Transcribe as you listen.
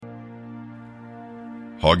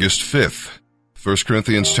August 5th, 1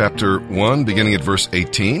 Corinthians chapter 1, beginning at verse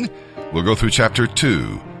 18. We'll go through chapter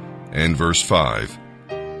 2 and verse 5.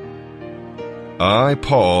 I,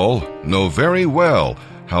 Paul, know very well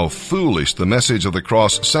how foolish the message of the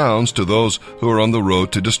cross sounds to those who are on the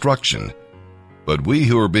road to destruction. But we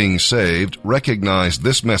who are being saved recognize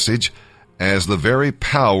this message as the very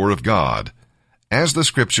power of God. As the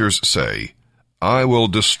Scriptures say, I will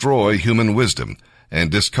destroy human wisdom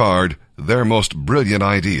and discard their most brilliant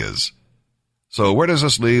ideas. So where does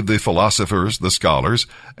this leave the philosophers, the scholars,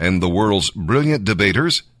 and the world's brilliant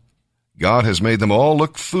debaters? God has made them all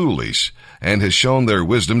look foolish and has shown their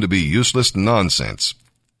wisdom to be useless nonsense.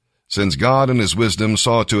 Since God in His wisdom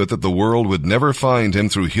saw to it that the world would never find Him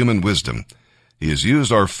through human wisdom, He has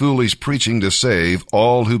used our foolish preaching to save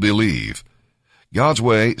all who believe. God's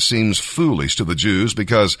way seems foolish to the Jews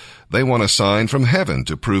because they want a sign from heaven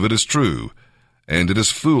to prove it is true. And it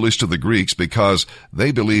is foolish to the Greeks because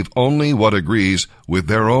they believe only what agrees with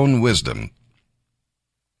their own wisdom.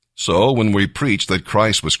 So when we preach that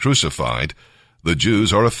Christ was crucified, the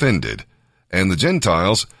Jews are offended, and the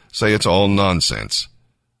Gentiles say it's all nonsense.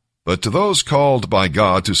 But to those called by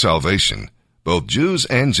God to salvation, both Jews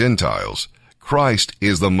and Gentiles, Christ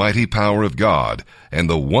is the mighty power of God and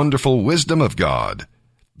the wonderful wisdom of God.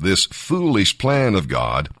 This foolish plan of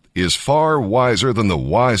God is far wiser than the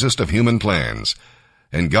wisest of human plans,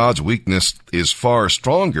 and God's weakness is far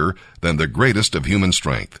stronger than the greatest of human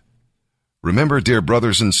strength. Remember, dear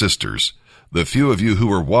brothers and sisters, the few of you who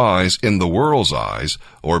were wise in the world's eyes,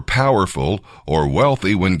 or powerful, or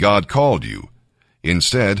wealthy when God called you.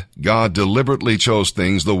 Instead, God deliberately chose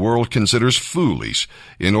things the world considers foolish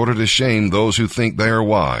in order to shame those who think they are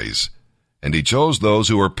wise. And He chose those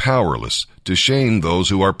who are powerless to shame those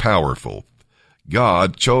who are powerful.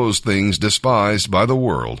 God chose things despised by the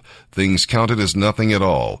world, things counted as nothing at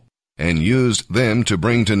all, and used them to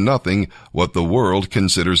bring to nothing what the world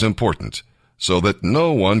considers important, so that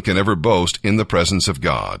no one can ever boast in the presence of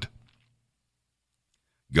God.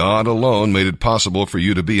 God alone made it possible for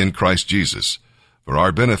you to be in Christ Jesus. For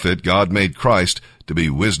our benefit, God made Christ to be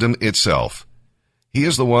wisdom itself. He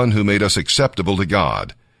is the one who made us acceptable to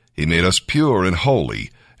God. He made us pure and holy,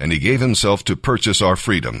 and He gave Himself to purchase our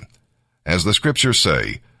freedom. As the Scriptures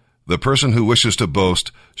say, the person who wishes to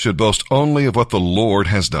boast should boast only of what the Lord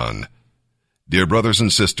has done. Dear brothers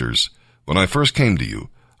and sisters, when I first came to you,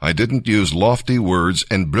 I didn't use lofty words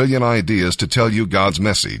and brilliant ideas to tell you God's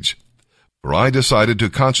message. For I decided to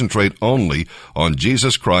concentrate only on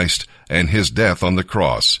Jesus Christ and His death on the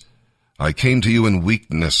cross. I came to you in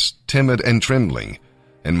weakness, timid and trembling,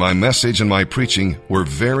 and my message and my preaching were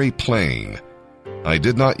very plain. I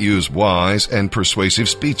did not use wise and persuasive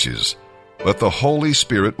speeches, but the Holy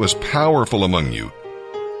Spirit was powerful among you.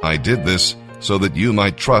 I did this so that you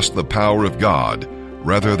might trust the power of God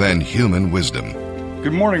rather than human wisdom.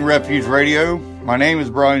 Good morning, Refuge Radio. My name is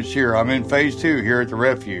Brian Shear. I'm in Phase 2 here at the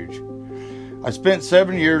Refuge. I spent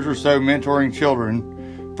 7 years or so mentoring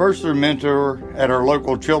children, first as a mentor at our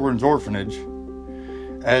local children's orphanage,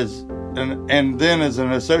 and then as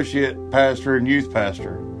an associate pastor and youth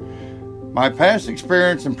pastor. My past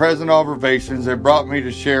experience and present observations have brought me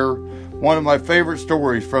to share one of my favorite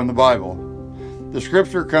stories from the Bible. The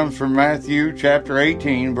scripture comes from Matthew chapter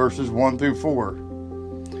 18, verses 1 through 4.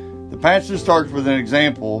 The passage starts with an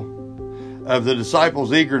example of the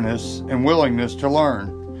disciples' eagerness and willingness to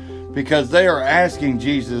learn, because they are asking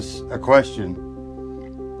Jesus a question.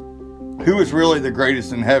 Who is really the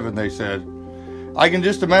greatest in heaven, they said. I can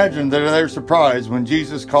just imagine that they're surprised when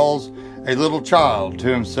Jesus calls a little child to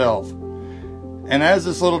Himself. And as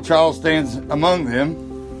this little child stands among them,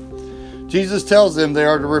 Jesus tells them they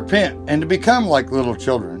are to repent and to become like little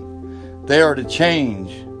children. They are to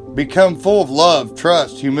change, become full of love,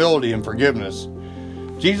 trust, humility, and forgiveness.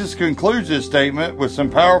 Jesus concludes this statement with some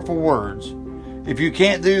powerful words. If you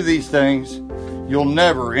can't do these things, you'll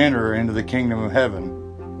never enter into the kingdom of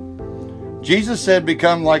heaven. Jesus said,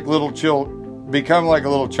 become like a little child.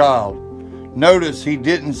 Notice He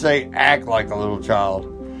didn't say act like a little child.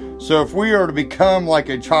 So if we are to become like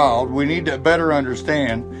a child, we need to better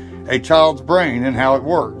understand a child's brain and how it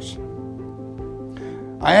works.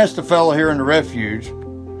 I asked a fellow here in the Refuge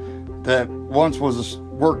that once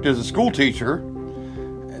worked as a school teacher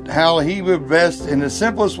how he would best, in the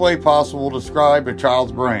simplest way possible, describe a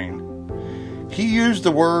child's brain. He used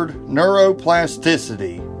the word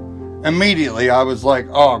neuroplasticity. Immediately I was like,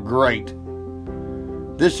 oh great.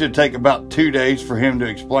 This should take about 2 days for him to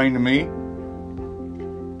explain to me.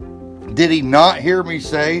 Did he not hear me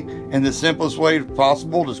say, in the simplest way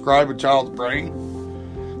possible, describe a child's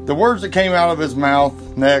brain? The words that came out of his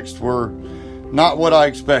mouth next were not what I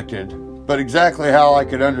expected. but exactly how I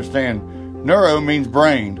could understand. Neuro means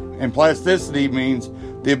brain, and plasticity means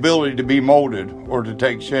the ability to be molded or to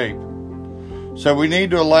take shape. So we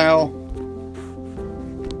need to allow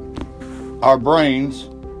our brains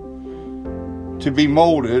to be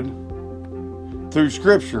molded through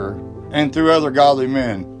Scripture and through other godly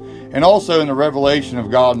men, and also in the revelation of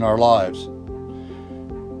God in our lives.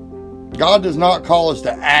 God does not call us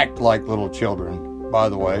to act like little children, by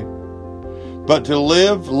the way, but to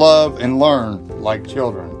live, love, and learn like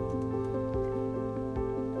children.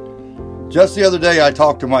 Just the other day, I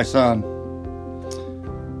talked to my son,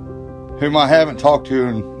 whom I haven't talked to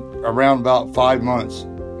in around about 5 months.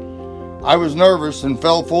 I was nervous and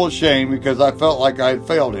felt full of shame because I felt like I had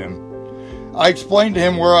failed him. I explained to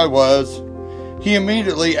him where I was. He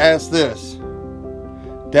immediately asked this: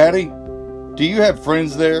 "Daddy, do you have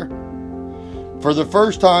friends there?" For the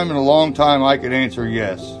first time in a long time, I could answer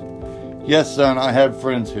yes. Yes, son, I have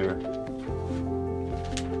friends here.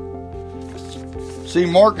 See,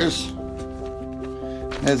 Marcus,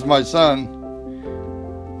 as my son,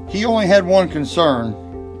 he only had one concern,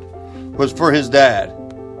 was for his dad.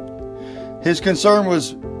 His concern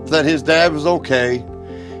was that his dad was okay.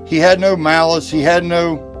 He had no malice. He had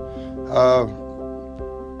no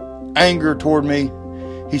anger toward me.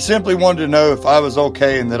 He simply wanted to know if I was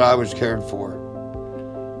okay and that I was cared for.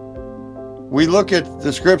 We look at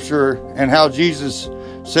the scripture and how Jesus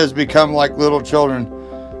says, become like little children.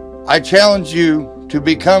 I challenge you to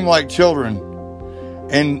become like children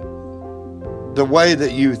in the way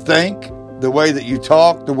that you think, the way that you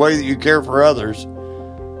talk, the way that you care for others.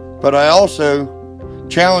 But I also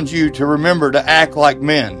challenge you to remember to act like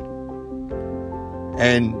men.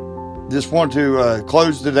 And just want to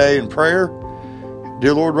close today in prayer.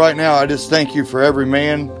 Dear Lord, right now I just thank you for every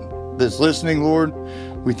man that's listening, Lord.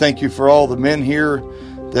 We thank you for all the men here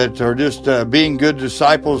that are just being good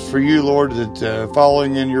disciples for you, Lord, that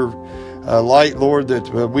following in your light, Lord, that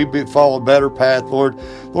we follow a better path, Lord.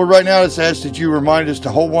 Lord, right now I just ask that you remind us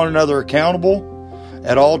to hold one another accountable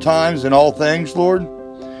at all times and all things, Lord.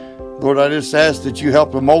 Lord, I just ask that you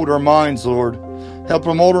help to mold our minds, Lord. Help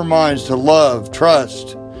to mold our minds to love,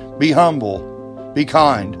 trust, be humble, be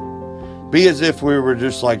kind, be as if we were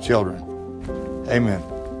just like children. Amen.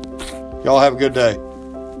 Y'all have a good day.